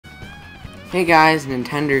Hey guys,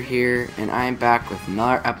 NintendR here, and I'm back with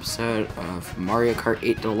another episode of Mario Kart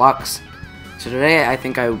 8 Deluxe. So today I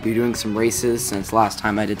think I will be doing some races since last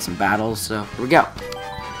time I did some battles, so here we go.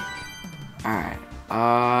 Alright,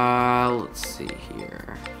 let's see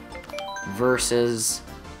here. Versus...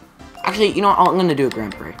 Actually, you know what, I'm gonna do a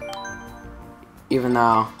Grand Prix. Even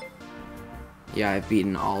though... Yeah, I've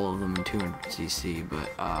beaten all of them in 200cc, but,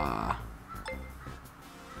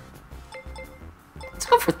 let's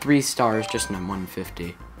go for 3 stars just in a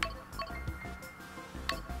 150.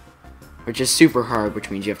 Which is super hard, which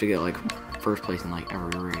means you have to get like first place in like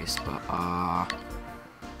every race. But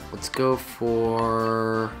let's go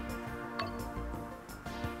for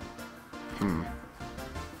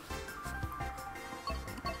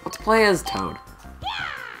let's play as Toad.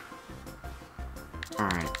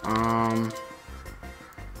 Alright,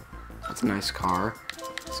 that's a nice car.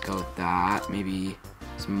 Let's go with that. Maybe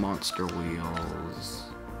some monster wheels.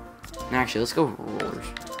 Actually, let's go with rollers.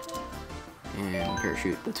 And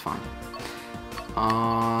parachute, that's fine.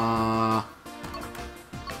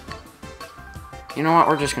 You know what,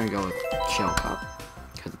 we're just gonna go with Shell Cup.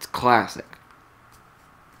 Because it's classic.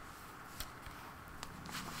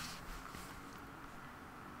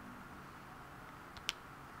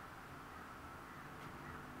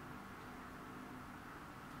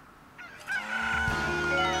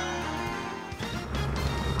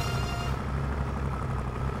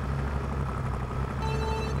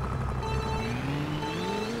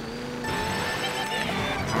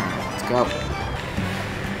 Go. I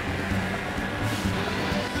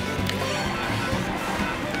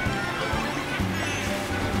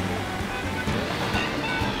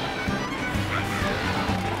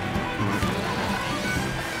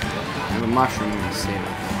have a mushroom to save it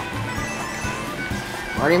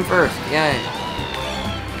though. Already in first, yay!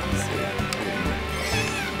 Let's see.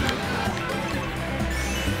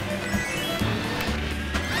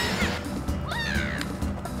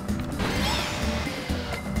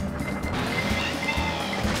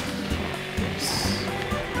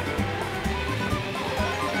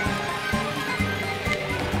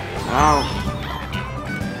 Oh.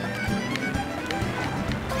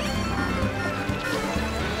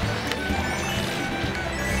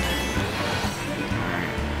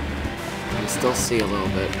 Alright. I can still see a little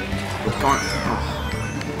bit. What's going on? Oh.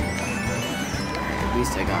 Alright, at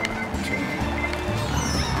least I got two.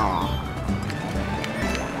 Oh.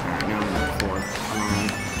 Alright, now I'm in the fourth. Come on.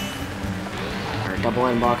 Alright, double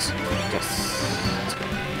inbox. Yes. Let's go.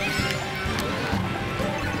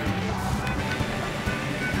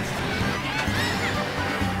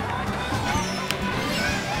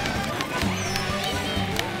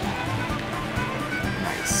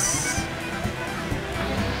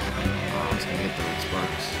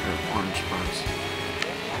 Orange sparks.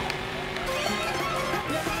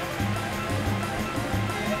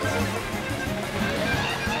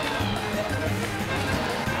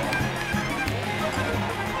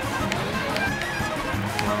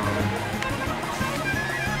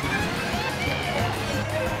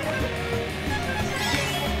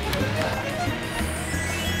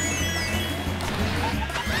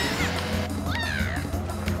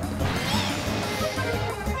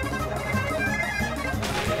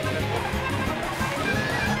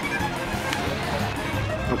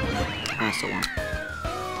 One.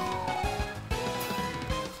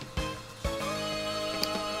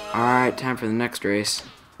 Alright, time for the next race.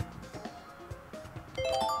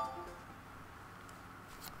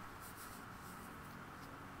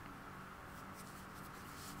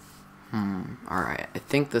 Alright, I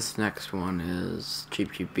think this next one is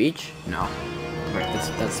Cheap Cheap Beach? No. Wait,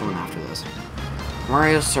 that's the one after this.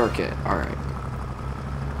 Mario Circuit, alright.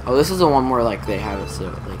 Oh, this is the one where like they have it so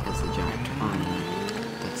it like has the giant turn in it.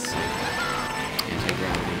 That's like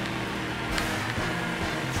anti-gravity.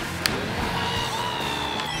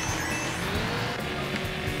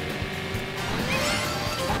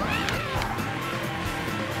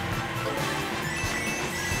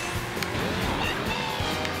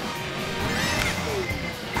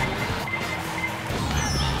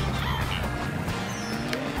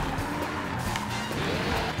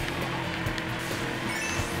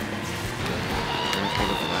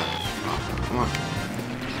 Come on.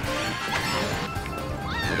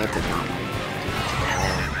 Oh, that did not.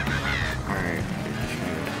 Alright.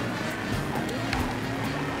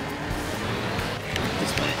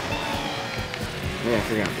 This way. Yeah, I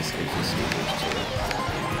forgot this gives you speakers too.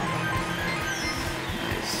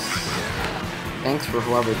 Nice. Thanks for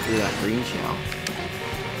whoever threw that green shell.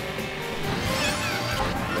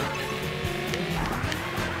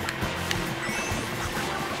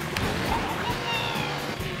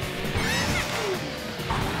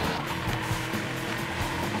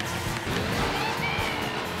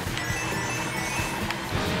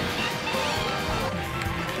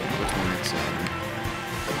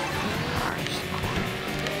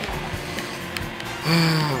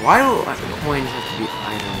 Why do coins have to be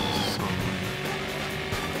items? So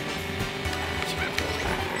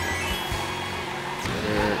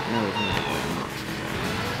no, there's no coins.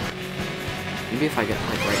 Maybe if I get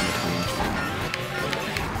like right in between.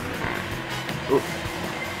 Ooh.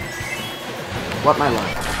 What my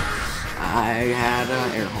luck? I had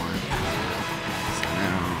an air horn. So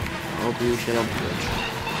now, oh, blue shit up bridge.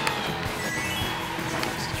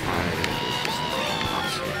 Let's try to do just the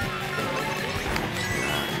opposite.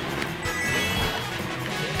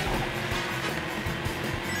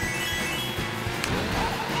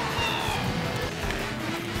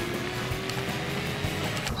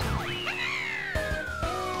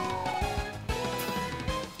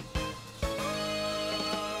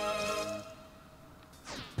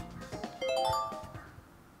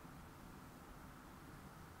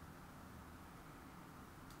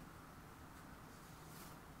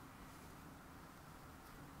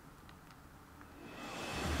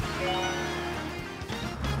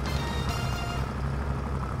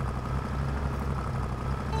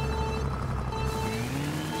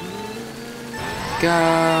 Go!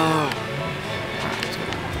 Alright, let's go.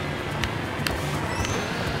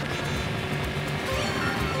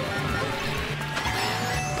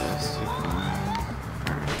 This is fine.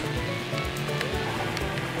 Alright.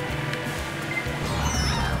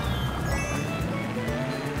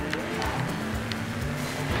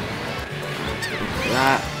 Take a look at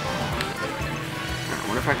that. Alright, I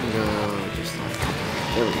wonder if I can go just like...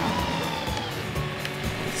 There we go.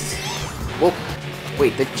 Whoa!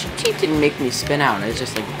 Wait, the cheat didn't make me spin out. It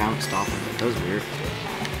just like bounced off of it. That was weird.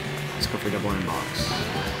 Let's go for double inbox.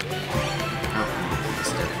 Oh,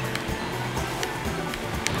 missed it.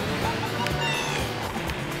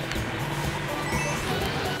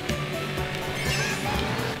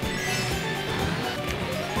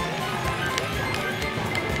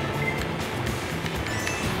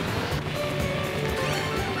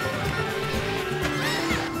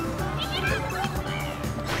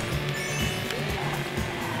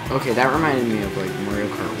 Okay, that reminded me of like Mario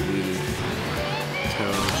Kart Wii.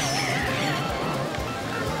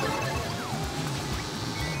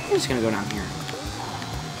 I'm just gonna go down here.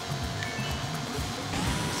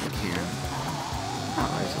 Yes, I can. Oh,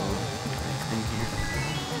 there's a little thing here.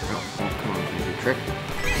 Oh, come on, can I do a trick?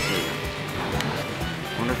 There we go. I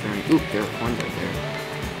wonder if there are any. Oop, there are coins right there.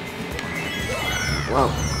 Whoa.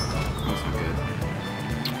 That's not good.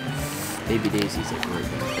 Baby Daisy's like right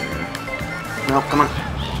back there. No, come on.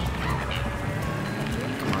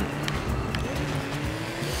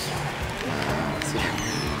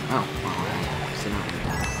 Oh, wow. Sit down.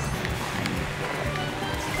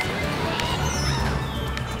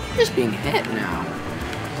 I'm just being hit now.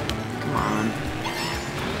 Come on.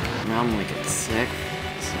 Now I'm like at 6.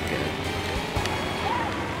 This is good.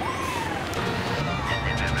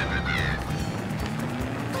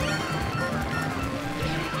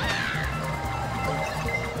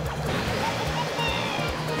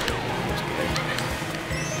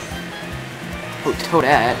 Oh,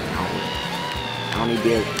 Toadette. No. I don't need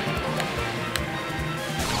you.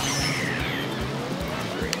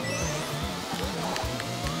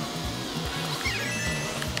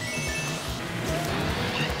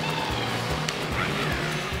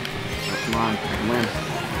 Come on, I can win.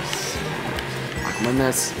 I can win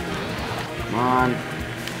this. Come on.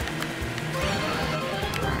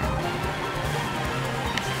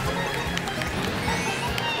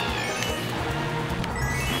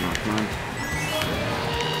 Come on.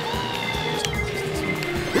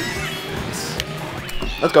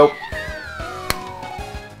 Let's go.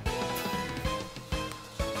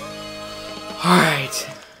 Alright.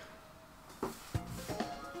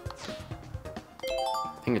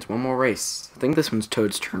 I think it's one more race. I think this one's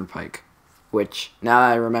Toad's Turnpike. Which, now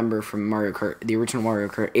that I remember from Mario Kart, the original Mario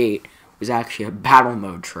Kart 8, was actually a battle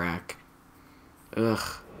mode track.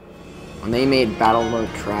 Ugh. When they made battle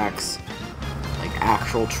mode tracks, like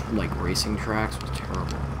actual, racing tracks, was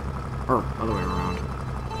terrible. Or, other way around.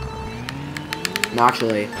 No,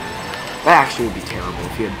 actually, that actually would be terrible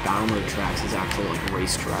if you had battle mode tracks as actual,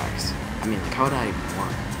 race tracks. I mean, how would I even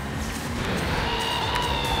work?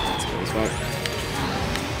 Let's go this way.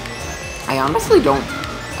 I honestly don't...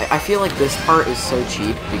 I feel like this part is so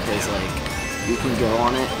cheap because, you can go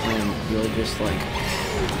on it and you'll just,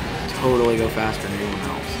 totally go faster than anyone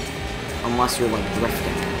else. Unless you're,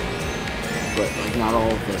 drifting. But, not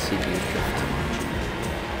all of the CPUs drift that much.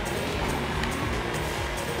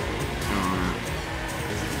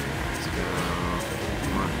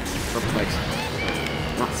 Purple spikes.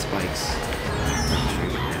 Not spikes.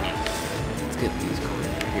 Let's get these coins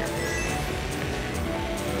right here.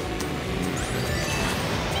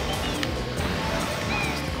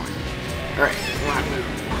 Alright, come on.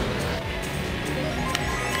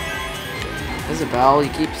 Isabel, you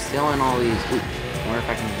keep stealing all these. Ooh, I wonder if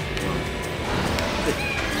I can do it.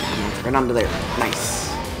 Right under there. Nice.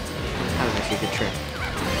 That was actually a good trick.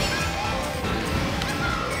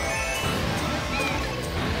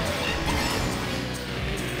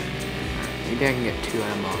 Maybe I can get 2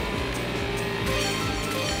 item boxes.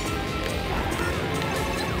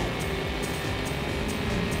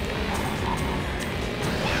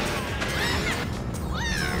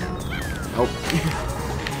 Oh.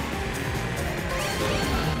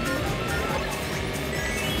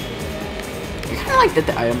 I kind of like that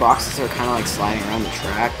the item boxes are kind of like sliding around the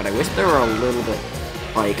track, but I wish there were a little bit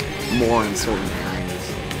like more in certain areas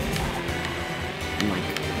and like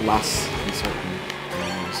less in certain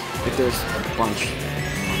areas. Like there's a bunch in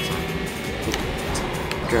one side.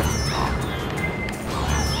 Drift.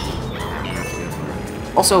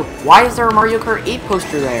 Also, why is there a Mario Kart 8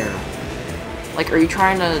 poster there? Like, are you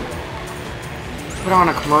trying to put on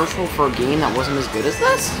a commercial for a game that wasn't as good as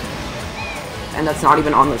this? And that's not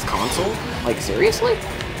even on this console? Like, seriously?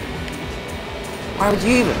 Why would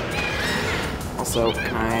you even? Also,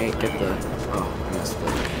 can I get the... Oh, I missed the...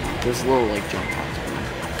 There's a little, like, jump pads.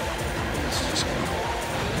 Let's just go.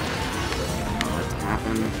 Let it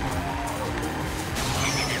happen.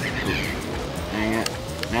 Dang it.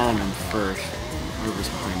 Now that I'm in first, whoever's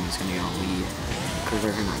behind me is going to get a lead. Because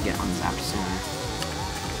they're going to get unzapped sooner.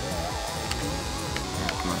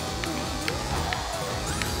 Come on.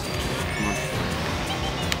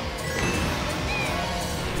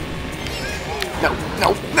 No, no,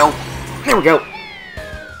 no! There we go!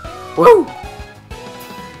 Woo!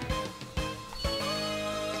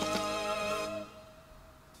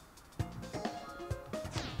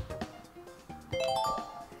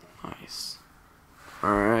 Nice.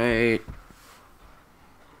 Alright.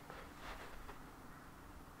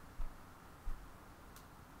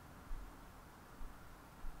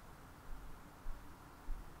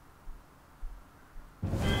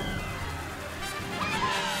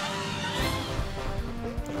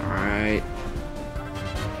 Alright.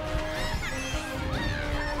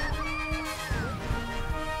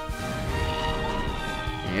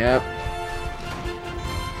 Yep.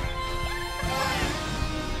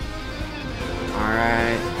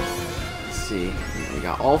 Alright. Let's see. We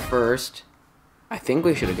got all first. I think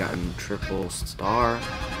we should have gotten triple star.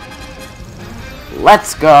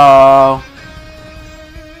 Let's go!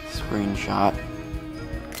 Screenshot.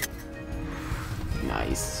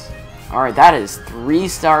 Nice. Alright, that is 3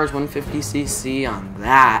 stars, 150cc on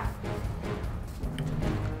that.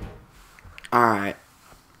 Alright.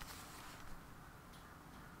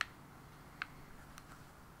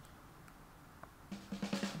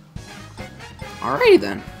 Alrighty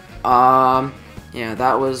then. Yeah,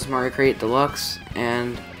 that was Mario Kart 8 Deluxe,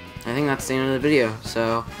 and I think that's the end of the video.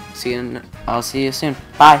 So, I'll see you soon.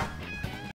 Bye.